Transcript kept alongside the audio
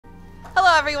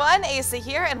Hello everyone, Aesa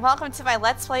here, and welcome to my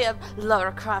Let's Play of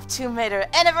Lara Croft Tomb Raider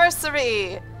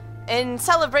Anniversary! In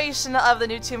celebration of the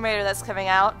new Tomb Raider that's coming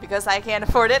out, because I can't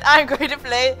afford it, I'm going to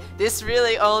play this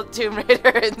really old Tomb Raider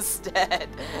instead.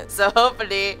 So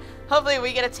hopefully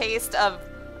we get a taste of...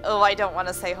 Oh, I don't want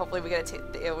to say hopefully we get a taste...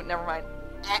 Oh, never mind.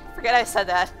 Forget I said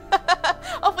that.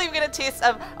 Hopefully we get a taste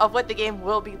of what the game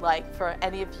will be like for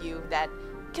any of you that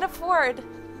can afford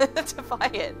to buy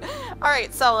it.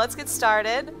 Alright, so let's get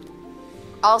started.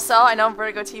 Also, I know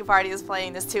Vertigo Tea Party is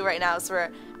playing this too right now, so we're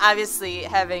obviously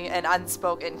having an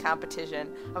unspoken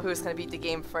competition of who's going to beat the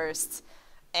game first.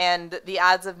 And the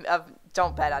odds of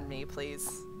don't bet on me,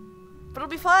 please. But it'll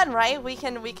be fun, right? We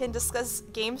can discuss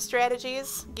game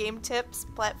strategies, game tips,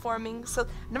 platforming. So,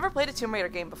 I've never played a Tomb Raider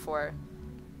game before.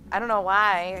 I don't know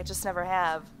why, I just never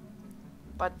have.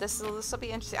 But this will be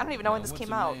interesting. I don't even know when this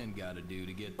came out. What's a man gotta do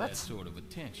to get that sort of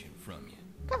attention from you?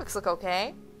 Graphics look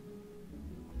okay.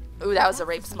 Ooh, that was a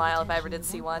rape smile if I ever did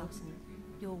see one.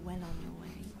 You're well on your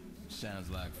way. Sounds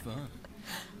like fun,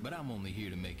 but I'm only here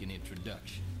to make an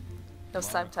introduction. No Lara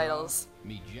subtitles. Croft,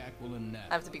 meet Jacqueline Natla.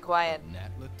 I have to be quiet.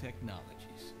 Natla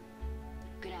Technologies.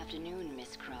 Good afternoon,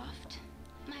 Miss Croft.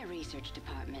 My research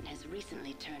department has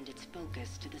recently turned its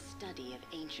focus to the study of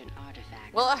ancient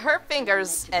artifacts. Well, her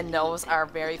fingers and nose are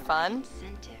very fun.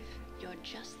 Incentive. You're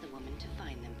just the woman to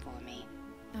find them for me.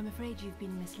 I'm afraid you've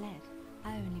been misled.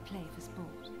 I only play for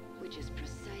sport. Which is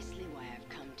precisely why I've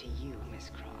come to you, Miss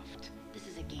Croft. This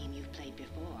is a game you've played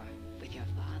before, with your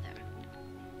father.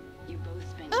 You both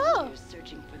spent years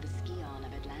searching for the Skion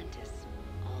of Atlantis.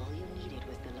 All you needed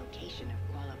was the location of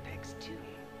Qualopec's tomb.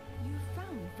 You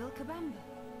found Vilcabamba.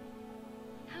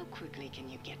 How quickly can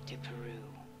you get to Peru?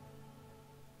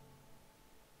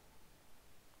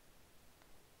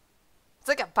 It's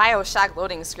like a Bioshock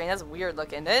loading screen. That's weird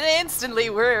looking. And instantly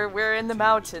we're in the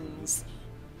mountains.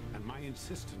 And my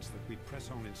insistence that we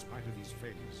press on in spite of these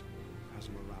failures has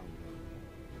morale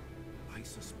low. I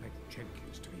suspect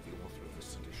Jenkins to be the author of this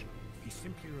sedition. He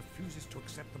simply refuses to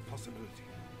accept the possibility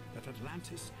that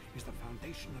Atlantis is the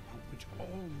foundation upon which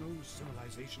all known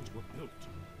civilizations were built.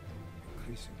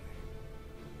 Increasingly,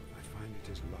 I find it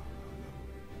is Lara alone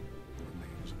who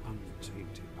remains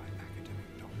untainted by academic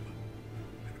dogma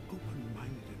and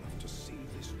open-minded enough to see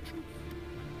this truth.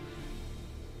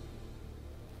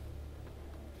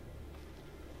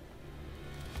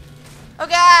 Oh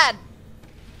god!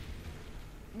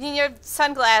 Need your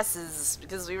sunglasses,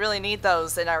 because we really need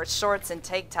those in our shorts and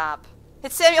tank top.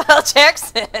 It's Samuel L.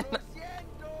 Jackson! Not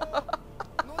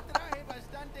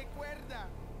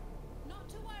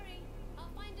to worry. I'll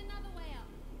find another way up.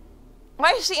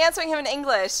 Why is she answering him in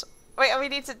English? Wait, we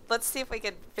need to, let's see if we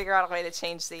can figure out a way to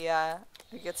change the,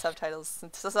 we get subtitles.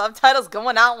 Subtitles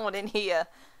going on in here.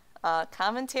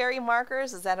 Commentary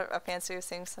markers? Is that a fancy way of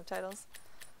saying subtitles?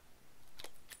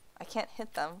 I can't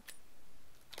hit them.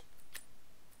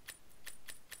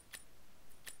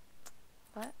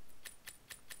 What?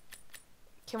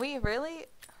 Can we really?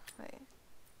 Wait.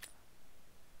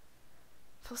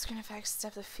 Full screen effects,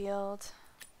 depth of field,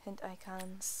 hint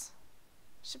icons.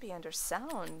 Should be under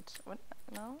sound. What?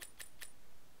 No?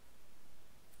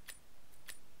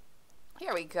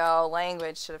 Here we go.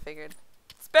 Language. Should have figured.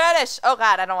 Spanish! Oh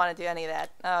god, I don't want to do any of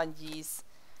that. Oh jeez.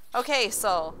 Okay,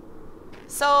 so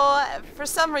for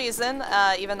some reason,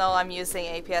 even though I'm using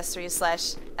a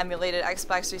PS3/emulated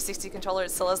Xbox 360 controller,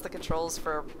 it still has the controls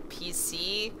for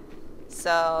PC.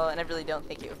 So, and I really don't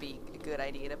think it would be a good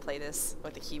idea to play this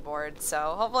with the keyboard.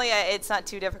 So hopefully it's not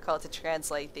too difficult to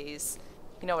translate these.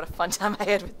 You know what a fun time I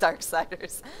had with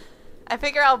Darksiders. I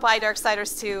figure I'll buy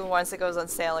Darksiders 2 once it goes on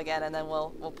sale again, and then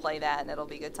we'll play that, and it'll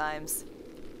be good times.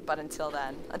 But until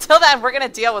then, we're gonna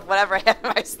deal with whatever I have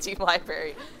in my Steam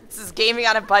library. This is gaming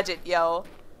on a budget, yo.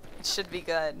 It should be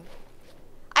good.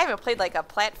 I haven't played like a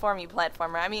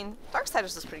platformer. I mean,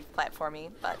 Darksiders is pretty platformy,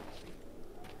 but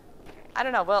I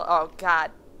don't know. Well, oh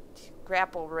god,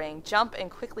 grapple ring, jump and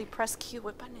quickly press Q.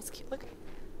 What button is Q? Look,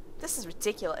 this is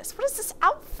ridiculous. What is this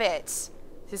outfit?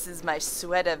 This is my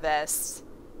sweater vest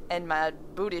and my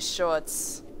booty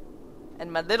shorts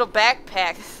and my little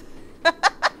backpack.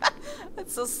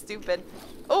 That's so stupid.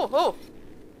 Oh!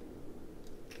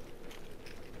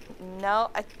 No,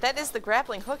 that is the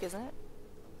grappling hook, isn't it?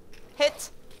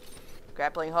 Hit!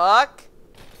 Grappling hook!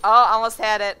 Oh, almost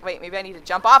had it. Wait, maybe I need to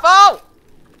jump off. Oh!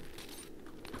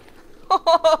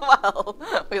 Well,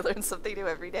 we learn something new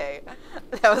every day.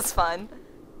 That was fun.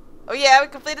 Oh yeah, we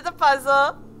completed the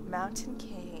puzzle. Mountain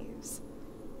caves.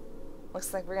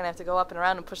 Looks like we're gonna have to go up and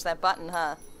around and push that button,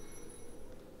 huh?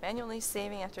 Manually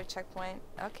saving after a checkpoint.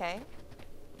 Okay.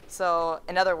 So,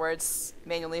 in other words,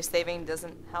 manually saving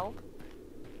doesn't help?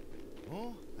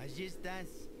 Oh, I just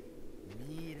dance.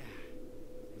 Mira,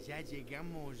 ya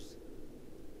llegamos.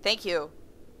 Thank you,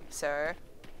 sir.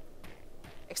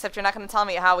 Except you're not going to tell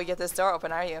me how we get this door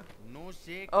open, are you? No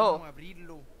sé Oh. cómo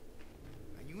abrirlo.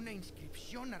 Hay una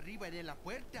inscripción arriba de la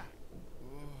puerta.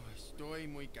 Oh, estoy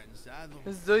muy cansado.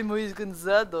 Estoy muy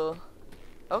cansado.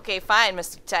 Okay, fine,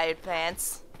 Mr. Tired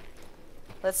Pants.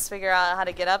 Let's figure out how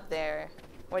to get up there.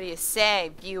 What do you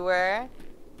say, viewer?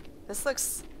 This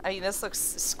looks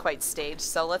quite staged,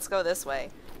 so let's go this way.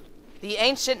 The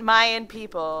ancient Mayan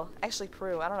people. Actually,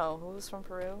 Peru. I don't know. Who was from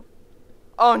Peru?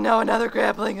 Oh no, another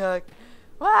grappling hook.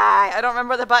 Why? I don't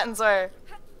remember what the buttons were.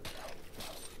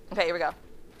 Okay, here we go.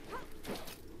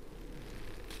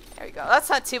 There we go. That's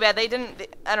not too bad. They didn't.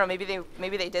 I don't know.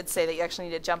 Maybe they did say that you actually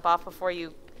need to jump off before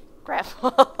you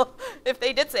grapple. If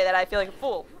they did say that, I feel like a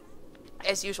fool,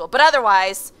 as usual. But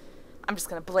otherwise, I'm just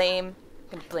gonna blame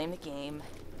the game,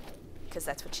 because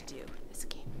that's what you do. It's a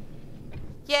game.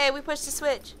 Yay! We pushed the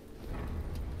switch.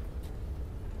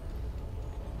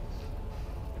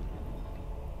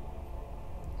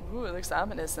 Ooh, it looks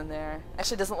ominous in there.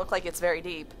 Actually, doesn't look like it's very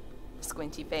deep.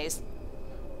 Squinty face.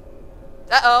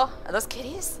 Uh-oh. Are those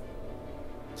kitties?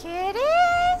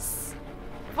 Kitties?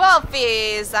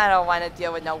 Wolfies! I don't want to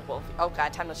deal with no wolf. Oh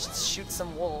god, time to shoot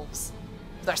some wolves.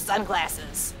 With our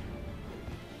sunglasses.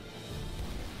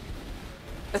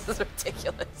 This is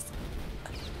ridiculous.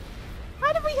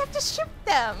 Why do we have to shoot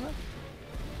them?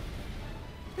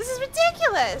 This is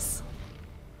ridiculous.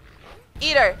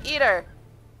 Eat her! Eat her!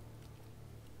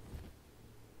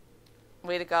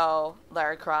 Way to go,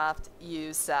 Lara Croft.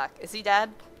 You suck. Is he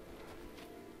dead?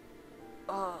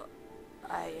 Oh,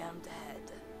 I am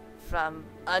dead. From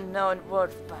unknown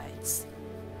wolf bites.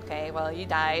 Okay, well, you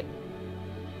died.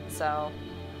 So,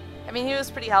 I mean, he was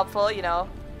pretty helpful, you know,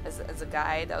 as a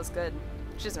guide. That was good.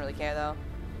 She doesn't really care, though.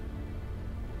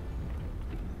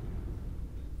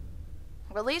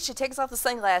 Well, at least she takes off the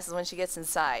sunglasses when she gets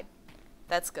inside.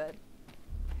 That's good.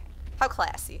 How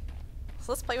classy.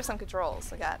 So let's play with some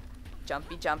controls. I got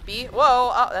jumpy, jumpy.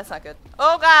 Whoa! Oh, that's not good.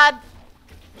 Oh, God!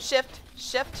 Shift,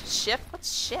 shift, shift.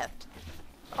 What's shift?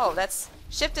 Oh, that's...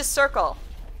 Shift is circle.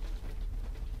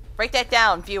 Write that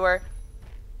down, viewer.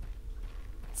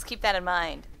 Let's keep that in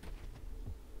mind.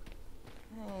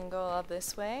 And go up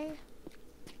this way.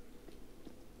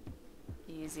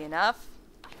 Easy enough.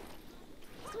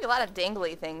 There's gonna be a lot of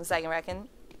dangly things, I reckon.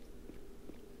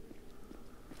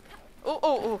 Ooh, ooh,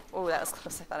 ooh. Ooh, that was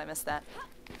close. I thought I missed that.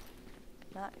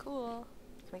 Not cool.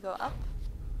 Can we go up?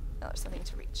 No, there's nothing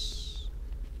to reach.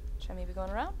 Try maybe going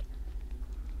around?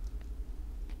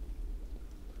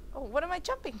 Oh, what am I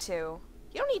jumping to? You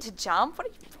don't need to jump. What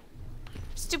are you...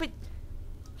 Stupid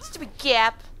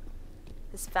gap.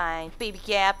 It's fine. Baby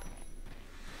gap.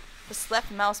 Press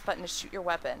left mouse button to shoot your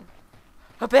weapon.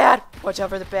 A bat! Watch out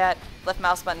for the bat. Left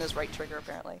mouse button is right trigger,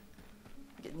 apparently.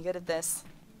 I'm getting good at this.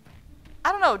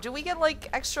 I don't know, do we get, like,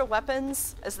 extra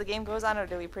weapons as the game goes on, or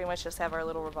do we pretty much just have our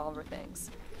little revolver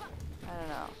things? I don't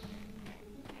know.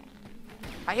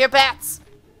 I hear bats!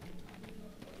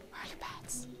 Where are your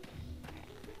bats?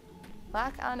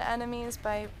 Lock on enemies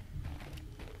by...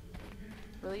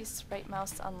 Release right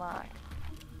mouse to unlock.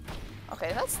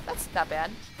 Okay, that's not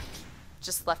bad.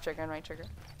 Just left trigger and right trigger.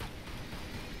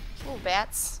 Ooh,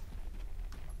 bats.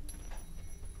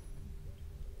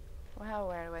 Wow,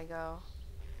 where do I go?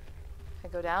 Can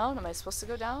I go down? Am I supposed to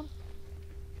go down?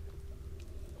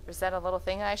 Or is that a little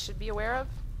thing I should be aware of?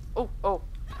 Oh, oh.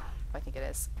 I think it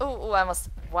is. Oh, oh, I almost...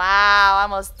 Wow, I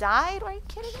almost died? Are you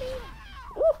kidding me?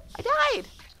 Ooh, I died!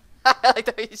 I like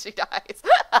the way she dies.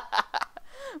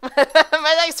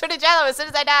 My legs turn to jello as soon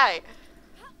as I die.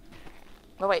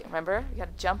 Oh, wait, remember? You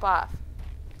gotta jump off.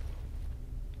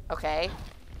 Okay.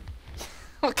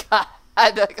 Oh, God.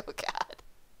 Oh, God.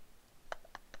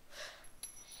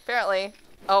 Apparently...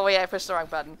 Oh, wait, I pushed the wrong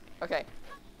button. Okay.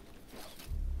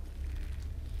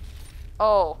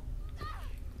 Oh.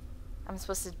 I'm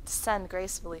supposed to descend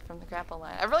gracefully from the grapple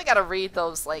line. I really gotta read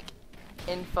those, like,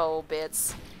 info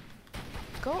bits.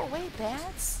 Go away,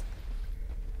 bats.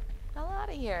 Hell out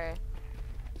of here.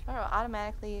 Oh,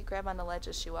 automatically grab on the ledge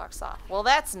as she walks off. Well,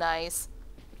 that's nice.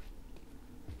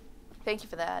 Thank you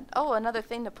for that. Oh, another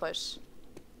thing to push.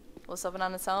 Will this open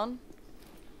on its own?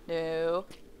 No.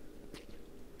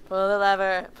 Pull the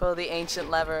lever. Pull the ancient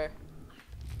lever.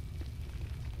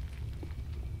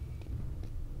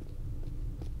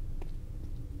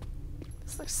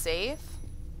 This looks safe.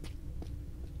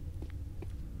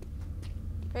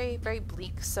 Very, very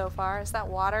bleak so far. Is that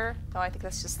water? No, I think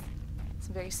that's just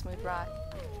some very smooth rock.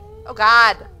 Oh,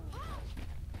 God.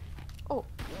 Oh.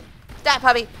 Stop,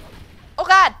 puppy. Oh,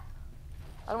 God.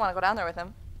 I don't want to go down there with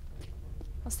him.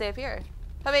 I'll stay up here.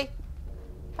 Puppy.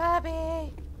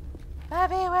 Puppy.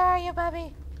 puppy? Where are you,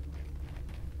 puppy?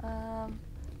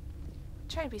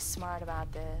 Try to be smart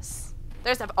about this.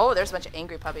 There's a bunch of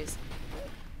angry puppies.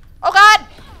 Oh God!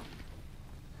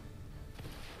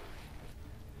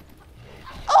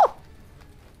 Oh!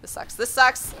 This sucks. This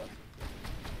sucks.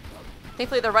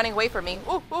 Thankfully, they're running away from me.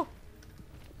 Ooh, ooh.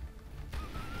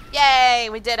 Yay!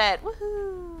 We did it!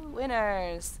 Woohoo!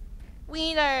 Winners!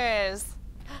 Wieners!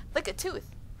 Look, a tooth.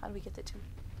 How do we get the tooth?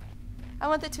 I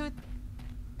want the tooth.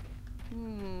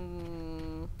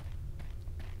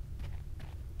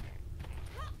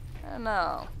 I don't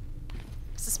know.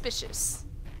 Suspicious.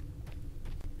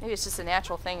 Maybe it's just a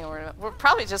natural thing, and we're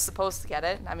probably just supposed to get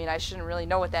it. I mean, I shouldn't really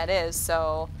know what that is,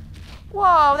 so...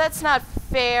 Whoa, that's not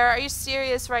fair. Are you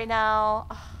serious right now?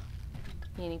 Ugh.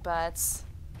 Meanie butts.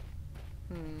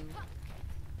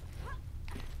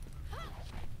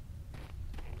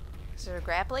 Is there a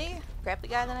grapply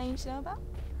guy that I need to know about?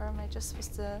 Or am I just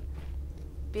supposed to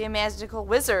be a magical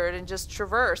wizard and just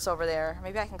traverse over there?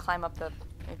 Maybe I can climb up the...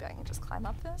 Maybe I can just climb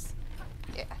up this?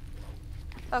 Yeah.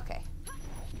 Okay.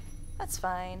 That's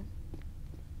fine.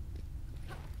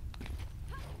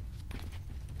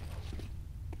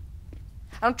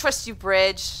 I don't trust you,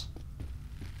 Bridge.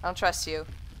 I don't trust you.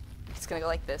 It's gonna go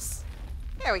like this.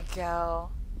 There we go.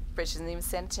 Bridge doesn't even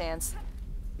stand a chance.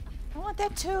 I want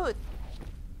that tooth.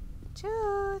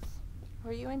 Tooth.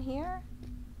 Were you in here?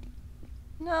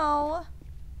 No.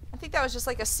 I think that was just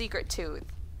like a secret tooth.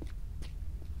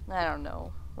 I don't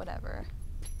know. Whatever.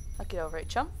 I'll get over it.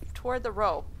 Jump toward the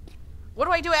rope. What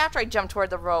do I do after I jump toward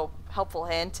the rope? Helpful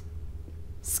hint.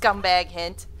 Scumbag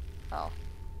hint. Oh.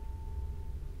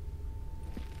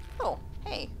 Oh,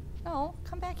 hey. No,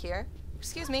 come back here.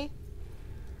 Excuse me.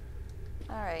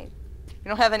 Alright. We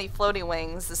don't have any floating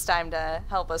wings this time to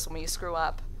help us when we screw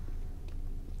up.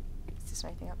 Is there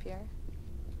anything up here?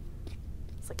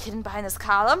 It's like hidden behind this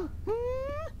column.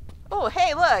 Oh,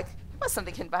 hey, look. There was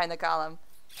something hidden behind the column.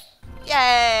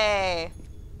 Yay!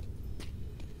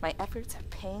 My efforts are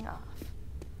paying off.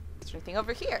 Is there anything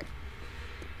over here?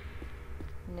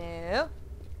 No.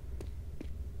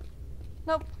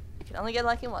 Nope. I can only get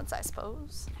lucky once, I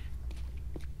suppose.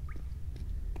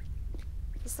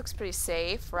 This looks pretty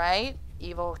safe, right?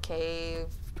 Evil cave,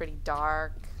 pretty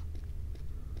dark.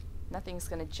 Nothing's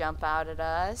gonna jump out at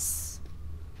us.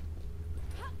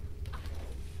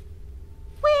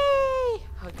 Whee!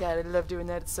 Oh god, I love doing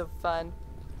that. It's so fun.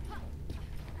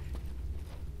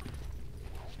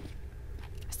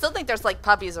 I still think there's like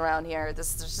puppies around here.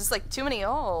 There's just like too many.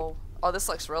 Oh, this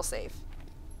looks real safe.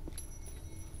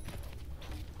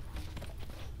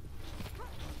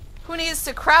 Who needs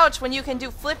to crouch when you can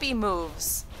do flippy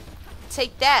moves?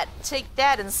 Take that,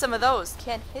 and some of those.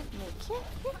 Can't hit me, can't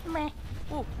hit me.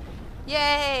 Ooh,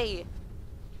 yay!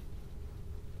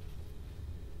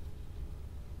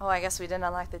 Oh, I guess we didn't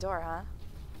unlock the door, huh?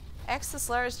 Access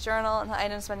Lara's journal and the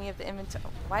items menu of the inventory.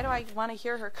 Why do I want to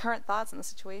hear her current thoughts on the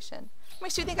situation? What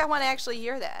makes you think I want to actually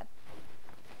hear that?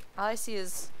 All I see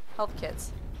is health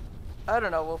kits. I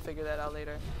don't know, we'll figure that out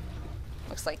later.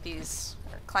 Looks like these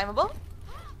are climbable.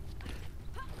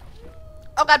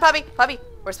 Oh god, puppy! Puppy!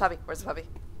 Where's puppy? Where's the puppy?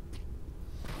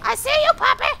 I see you,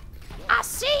 puppy! I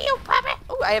see you, puppy!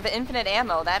 Ooh, I have infinite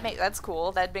ammo. That's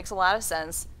cool. That makes a lot of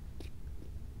sense.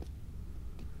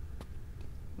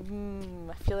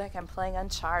 I feel like I'm playing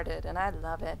Uncharted, and I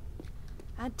love it.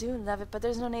 I do love it, but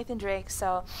there's no Nathan Drake,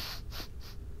 so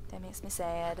that makes me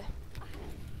sad.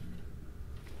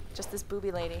 Just this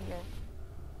booby lady here.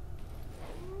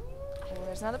 Oh,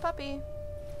 there's another puppy.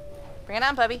 Bring it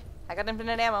on, puppy. I got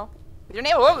infinite ammo. With your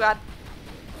name, oh god.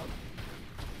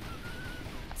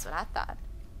 That's what I thought.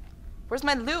 Where's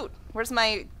my loot? Where's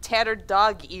my tattered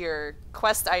dog ear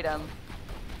quest item?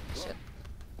 Shit.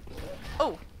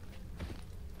 Oh.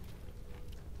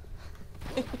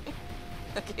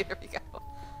 Okay, here we go.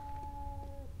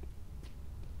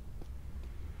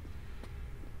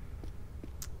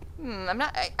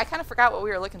 I kind of forgot what we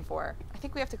were looking for. I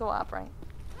think we have to go up, right?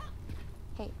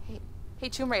 Hey,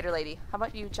 Tomb Raider lady. How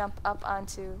about you jump up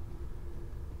onto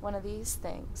one of these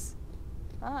things?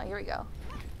 Oh, here we go.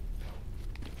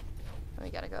 And we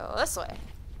gotta go this way.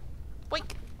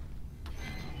 Boink!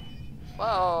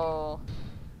 Whoa.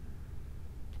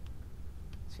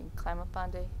 So we can climb up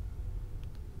onto...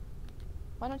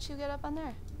 Why don't you get up on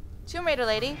there? Tomb Raider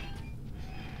lady!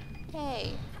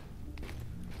 Hey.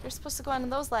 You're supposed to go onto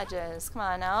those ledges. Come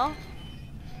on now.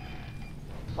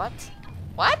 What?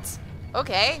 What?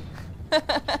 Okay. Well,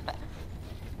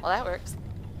 that works.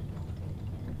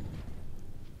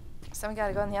 So we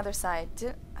gotta go on the other side.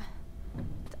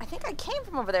 I think I came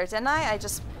from over there, didn't I?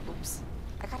 Oops.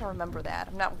 I gotta remember that.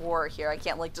 I'm not war here. I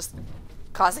can't, like, just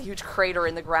cause a huge crater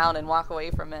in the ground and walk away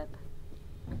from it.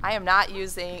 I am not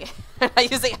using I'm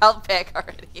not using health pack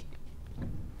already.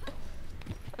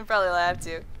 I probably will have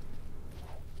to.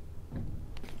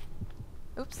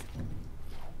 Oops.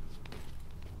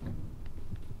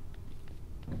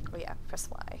 Oh yeah, press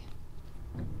Y.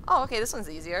 Oh, okay, this one's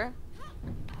easier.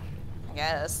 I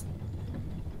guess.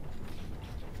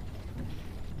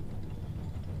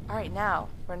 Alright, now,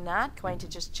 we're not going to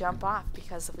just jump off,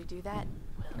 because if we do that,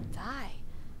 we'll die.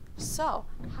 So,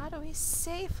 how do we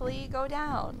safely go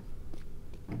down?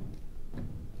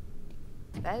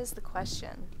 That is the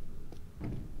question.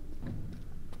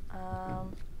 I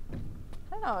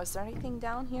don't know, is there anything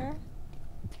down here?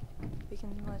 We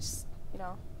can just, you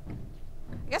know...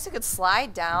 I guess I could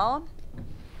slide down.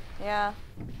 Yeah.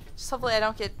 Just hopefully I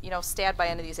don't get, you know, stabbed by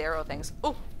any of these arrow things.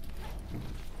 Ooh!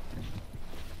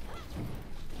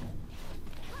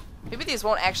 Maybe these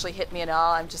won't actually hit me at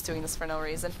all. I'm just doing this for no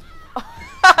reason. Do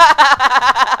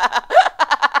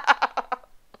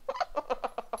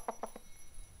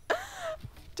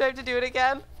I have to do it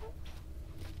again?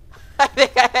 I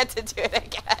think I had to do it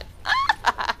again.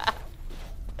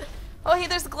 Oh, hey,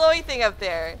 there's a glowy thing up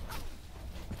there.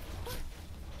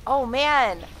 Oh,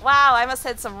 man. Wow, I must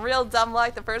have had some real dumb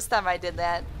luck the first time I did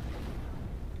that.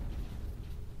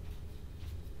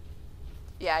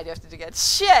 Yeah, I do have to do it again.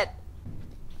 Shit!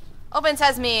 Open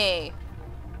sesame!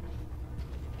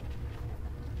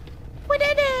 We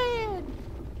did it!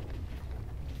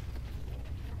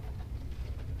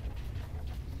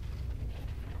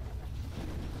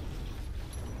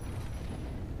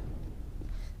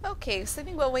 Okay, so I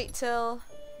think we'll wait till...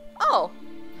 Oh!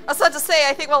 I was about to say,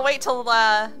 I think we'll wait till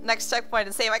next checkpoint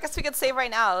and save. I guess we could save right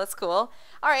now. That's cool.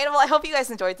 Alright, well, I hope you guys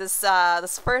enjoyed this,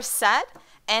 this first set,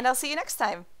 and I'll see you next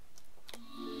time.